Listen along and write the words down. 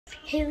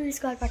Hey Lulu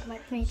Squad, welcome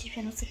back to my YouTube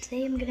channel. So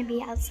today I'm going to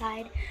be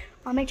outside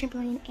on my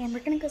trampoline and we're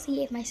going to go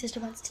see if my sister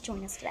wants to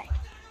join us today.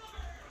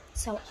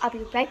 So I'll be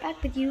right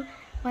back with you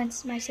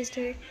once my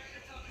sister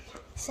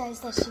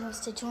says that she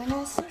wants to join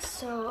us.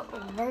 So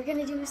we're going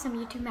to do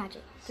some YouTube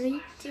magic. 3,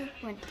 2,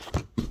 1.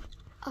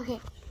 Okay,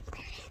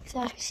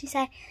 so she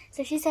said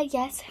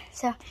yes.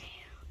 So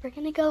we're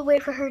going to go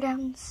wait for her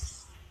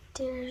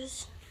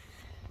downstairs.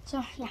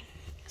 So yeah,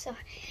 so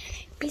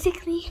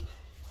basically,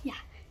 yeah.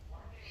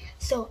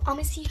 So I'm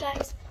gonna see you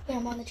guys when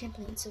I'm on the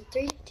trampoline. So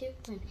 3, 2,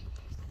 1.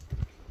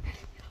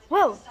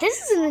 Whoa,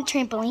 this isn't a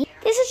trampoline.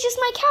 This is just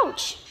my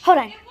couch. Hold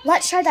on,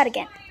 let's try that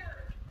again.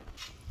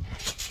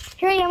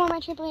 Here I am on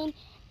my trampoline.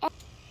 And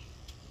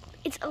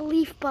it's a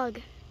leaf bug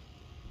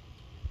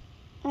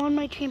on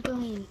my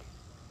trampoline.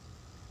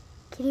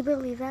 Can you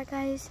believe that,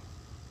 guys?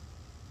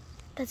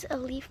 That's a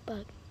leaf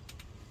bug.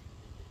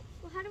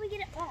 Well, how do we get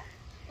it off?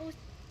 Oh,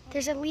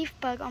 there's a leaf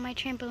bug on my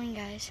trampoline,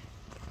 guys.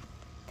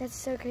 That's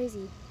so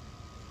crazy.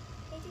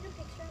 Can you take a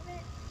picture of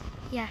it?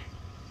 Yeah.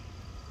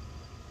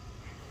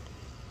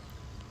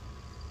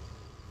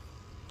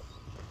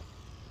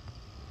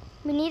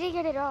 We need to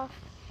get it off.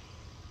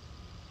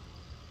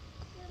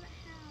 Yeah, but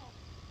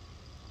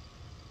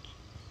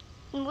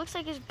how? It looks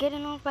like it's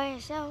getting off by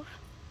itself.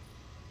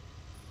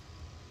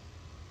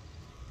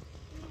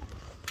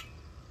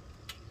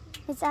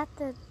 It's at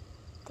the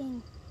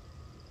thing.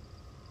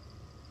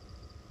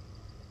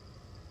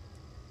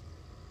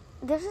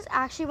 This is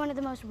actually one of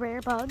the most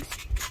rare bugs.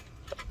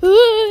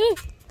 It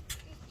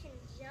can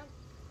jump.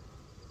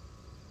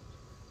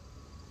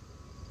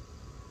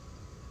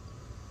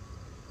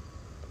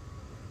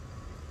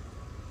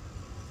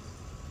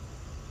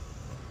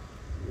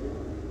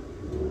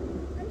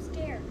 I'm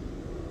scared.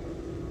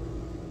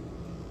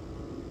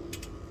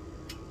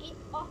 Get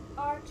off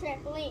our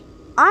trampoline.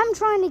 I'm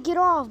trying to get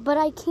off, but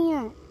I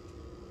can't.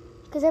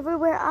 Because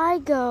everywhere I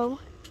go...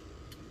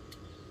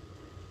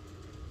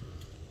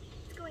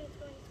 It's going.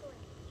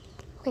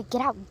 Okay,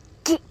 get out.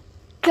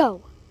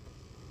 Go.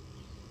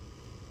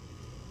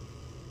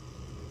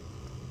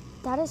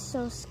 That is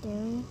so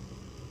scary.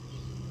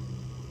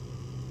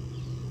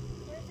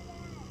 Where's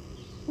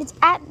it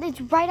at?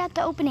 It's right at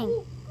the opening.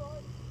 Oh,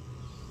 God.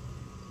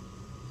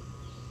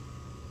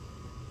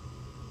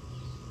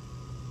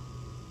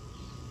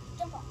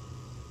 Jump off.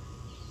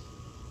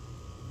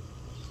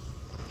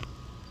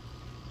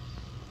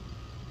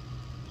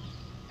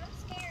 I'm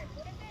scared.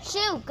 What if it?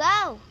 Shoo,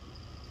 go.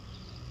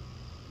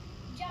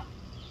 Jump.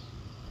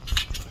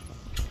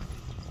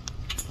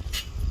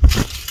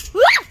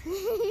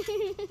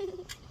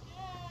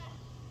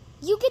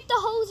 You get the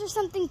hose or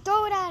something,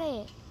 throw it at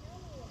it.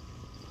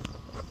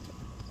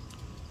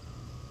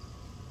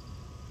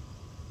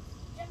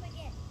 Jump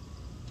again.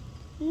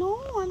 No,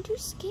 I'm too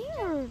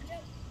scared.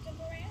 Jump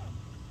around.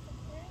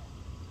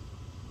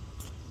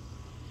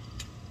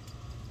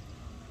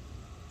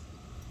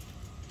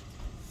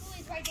 Oh,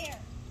 he's right there.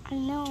 I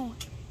know.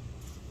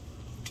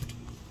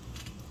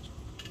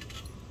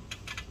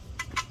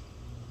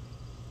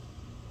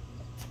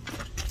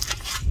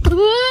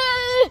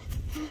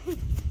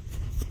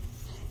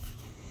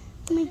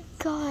 Oh my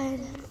God.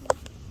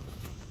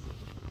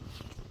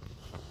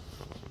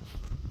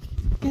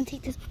 I'm gonna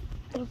take this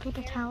little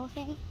paper towel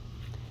thing.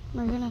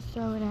 We're gonna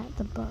throw it at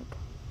the bug.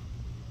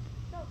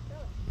 No, throw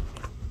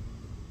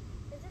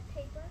it. Is it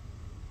paper?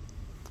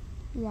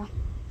 Yeah.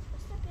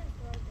 It's not gonna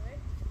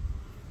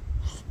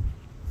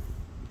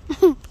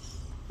throw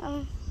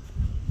good.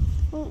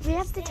 Well, we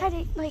have to try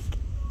to, like,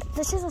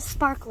 this is a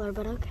sparkler,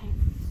 but okay.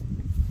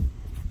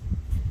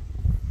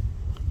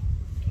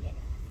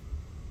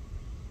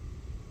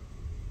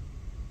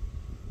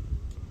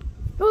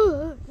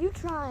 Ooh, you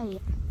try.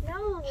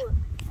 No,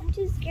 I'm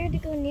too scared to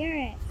go near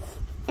it.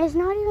 It's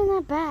not even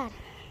that bad.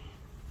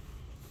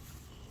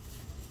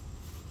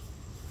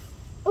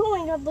 Oh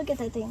my God, look at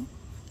that thing.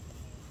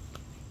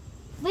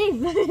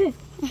 Leave.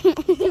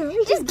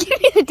 Just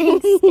give me the dang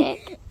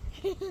stick.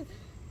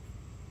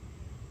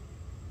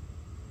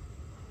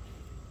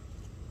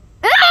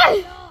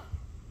 Ah!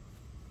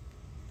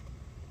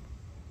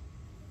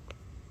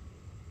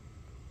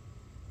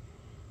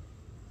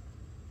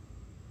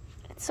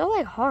 It's so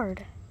like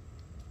hard.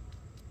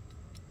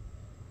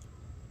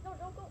 No,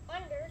 don't go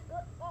under. Go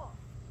off.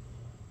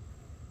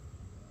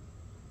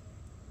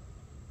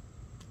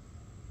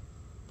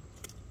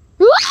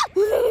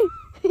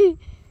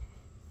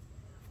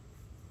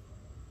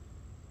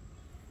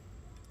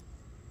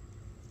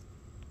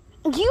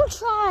 You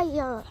try.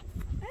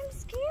 I'm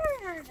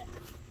scared.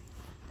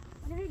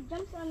 What if it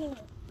jumps on me?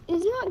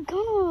 It's not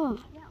gonna.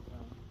 Yeah,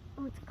 well.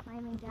 Oh, it's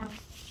climbing down.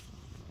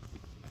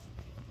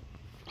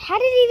 How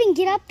did it even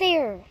get up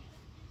there?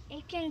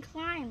 It can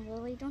climb,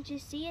 Lily. Don't you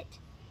see it?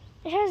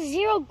 It has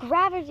 0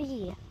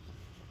 gravity.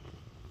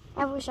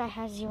 I wish I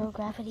had 0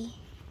 gravity.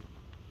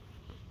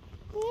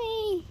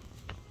 Whee!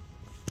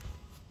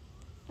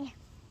 Yeah.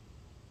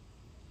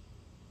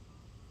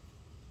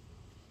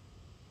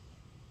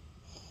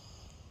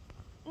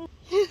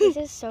 This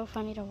is so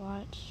funny to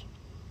watch.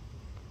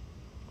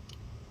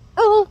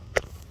 Oh!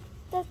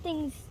 That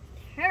thing's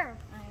terrifying.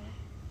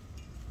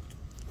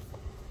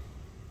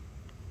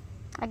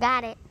 I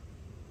got it.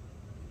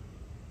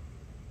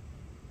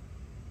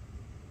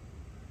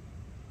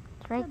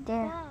 It's right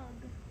there. Bug.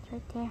 It's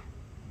right there.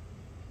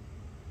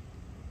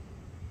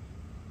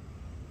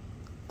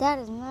 That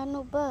is not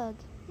no bug.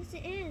 Yes,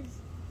 it is.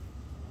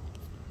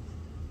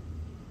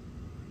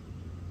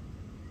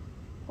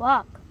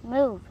 Walk.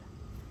 Move.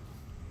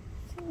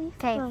 It's a leaf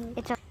Okay.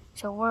 bug.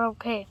 So we're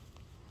okay.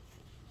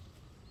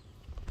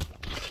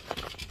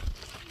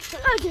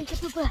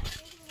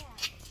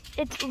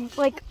 It's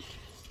like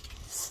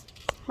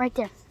right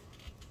there.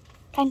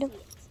 Kind of.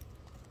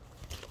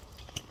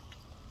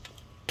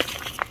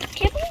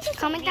 Can't believe it's a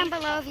Comment down leaf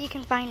below if you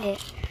can find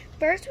it.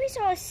 First we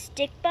saw a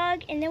stick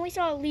bug, and then we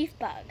saw a leaf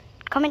bug.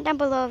 Comment down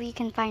below if you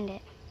can find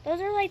it. Those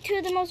are like two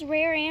of the most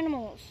rare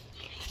animals.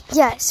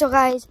 Yeah, so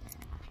guys,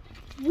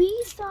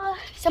 we saw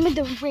some of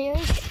the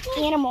rarest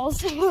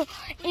animals in the...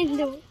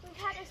 We've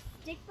had a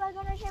stick bug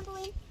on our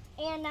trampoline,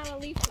 and now a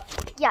leaf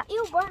bug. Yeah.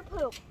 Ew, bird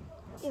poop.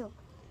 Ew.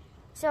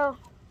 So,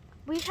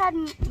 we've had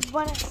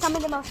some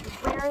of the most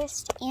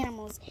rarest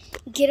animals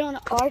get on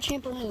our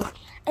trampoline,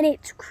 and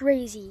it's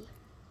crazy.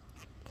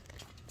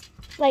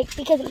 Like,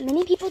 because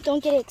many people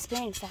don't get to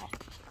experience that.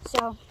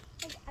 So,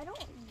 Like, I don't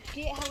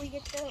get how we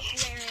get the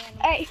rare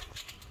animals. hey,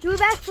 do a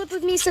backflip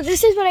with me. So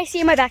this is what I see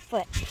in my back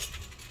foot.